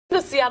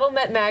Seattle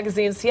Met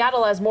magazine,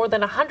 Seattle has more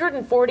than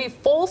 140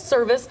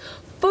 full-service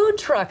food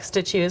trucks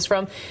to choose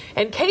from.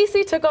 And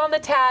Kaci took on the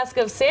task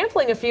of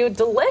sampling a few.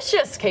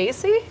 Delicious,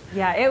 Kaci.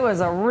 Yeah, it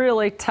was a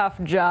really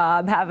tough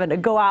job having to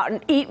go out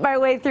and eat my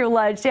way through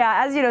lunch.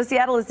 Yeah, as you know,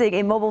 Seattle is seeing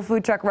a mobile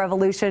food truck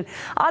revolution.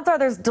 Odds are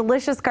there's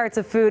delicious carts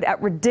of food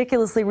at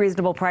ridiculously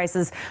reasonable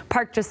prices,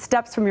 parked just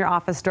steps from your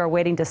office door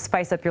waiting to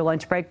spice up your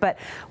lunch break. But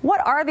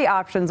what are the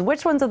options?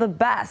 Which ones are the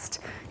best?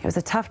 It was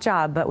a tough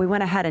job, but we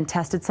went ahead and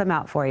tested some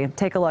out for you.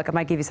 Take a look. I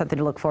might give you something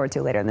to look forward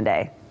to later in the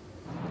day.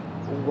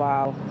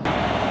 Wow.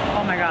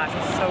 Oh my gosh,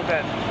 it's so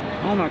good.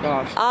 Oh my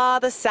gosh. Ah,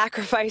 the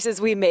sacrifices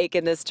we make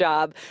in this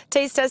job.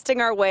 Taste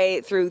testing our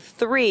way through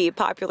 3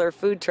 popular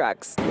food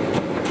trucks.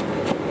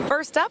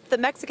 First up, the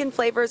Mexican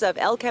flavors of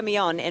El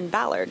Camion in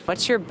Ballard.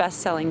 What's your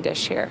best-selling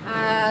dish here?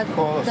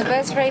 The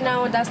best right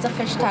now, that's the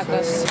fish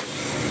tacos.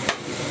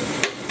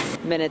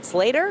 Minutes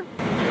later,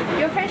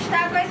 Your fish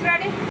taco is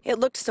ready? it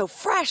looked so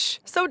fresh,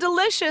 so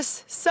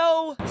delicious,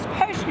 so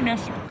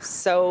Spiciness.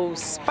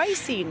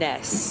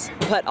 spiciness,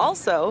 but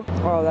also,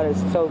 Oh, that is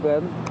so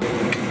good.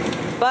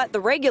 but the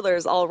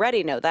regulars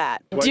already know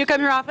that. Do you come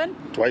here often?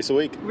 Twice a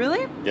week.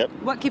 Really? Yep.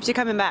 What keeps you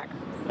coming back?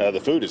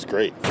 The food is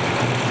great.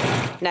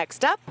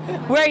 Next up,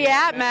 where you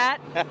at, Matt?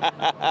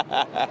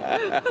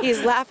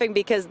 He's laughing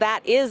because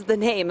that is the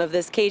name of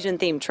this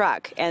Cajun-themed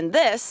truck, and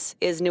this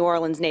is New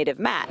Orleans native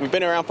Matt. We've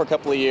been around for a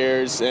couple of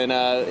years, and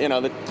you know,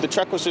 the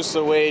truck was just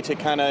a way to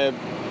kind of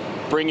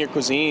bring your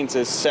cuisine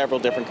to several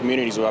different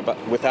communities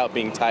without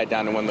being tied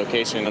down to one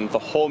location. And the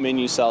whole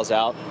menu sells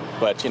out,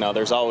 but you know,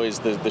 there's always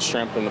the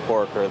shrimp and the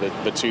pork, or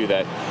the two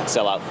that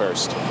sell out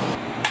first.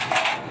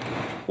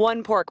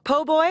 1 pork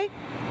po' boy,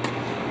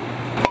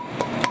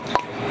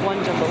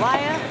 1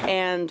 jambalaya,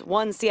 and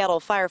 1 Seattle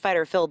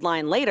firefighter filled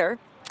line later,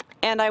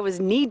 and I was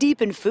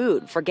knee-deep in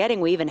food,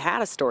 forgetting we even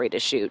had a story to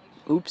shoot.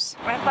 Oops.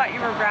 I thought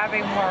you were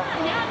grabbing more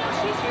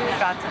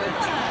shots of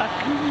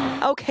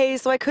it. Okay,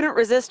 so I couldn't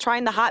resist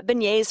trying the hot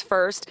beignets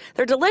first.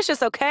 They're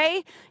delicious,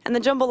 okay? And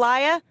the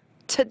jambalaya,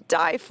 to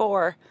die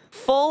for.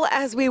 Full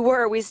as we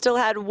were, we still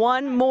had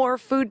 1 more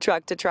food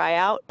truck to try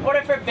out.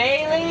 Order for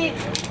Bailey.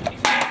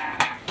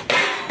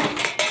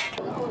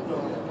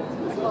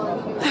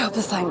 I hope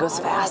this line goes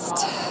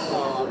fast.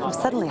 I'm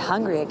suddenly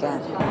hungry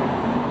again.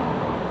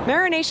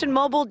 Marination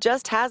Mobile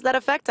just has that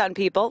effect on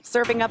people,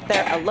 serving up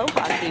their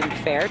Aloha-themed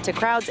fare to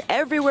crowds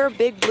everywhere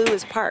Big Blue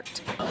is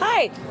parked.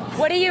 Hi,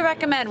 what do you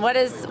recommend? What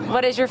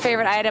is your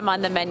favorite item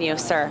on the menu,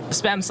 sir? The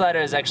Spam slider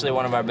is actually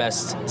one of our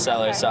best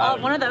sellers. So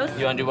one of those?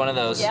 You want to do one of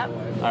those? Yep.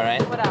 All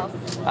right. What else?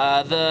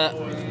 The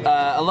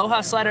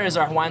Aloha slider is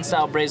our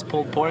Hawaiian-style braised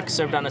pulled pork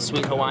served on a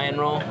sweet Hawaiian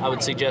roll. I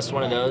would suggest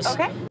one of those.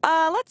 Okay.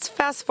 Let's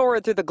fast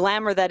forward through the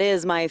glamour that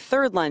is my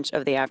 3rd lunch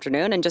of the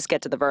afternoon and just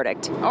get to the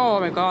verdict. Oh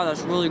my god,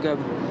 that's really good.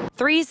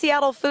 3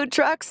 Seattle food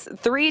trucks,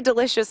 3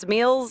 delicious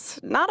meals.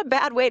 Not a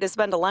bad way to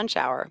spend a lunch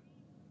hour.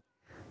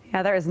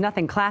 Yeah, there is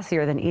nothing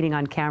classier than eating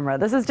on camera.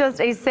 This is just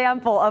a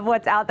sample of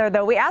what's out there,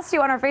 though. We asked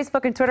you on our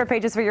Facebook and Twitter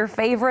pages for your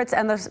favorites,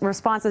 and the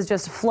responses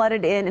just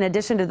flooded in. In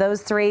addition to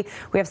those 3,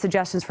 we have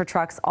suggestions for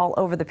trucks all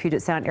over the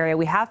Puget Sound area.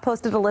 We have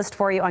posted a list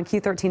for you on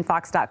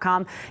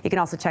Q13Fox.com. You can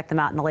also check them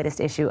out in the latest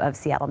issue of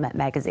Seattle Met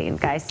magazine.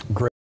 Guys.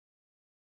 Great.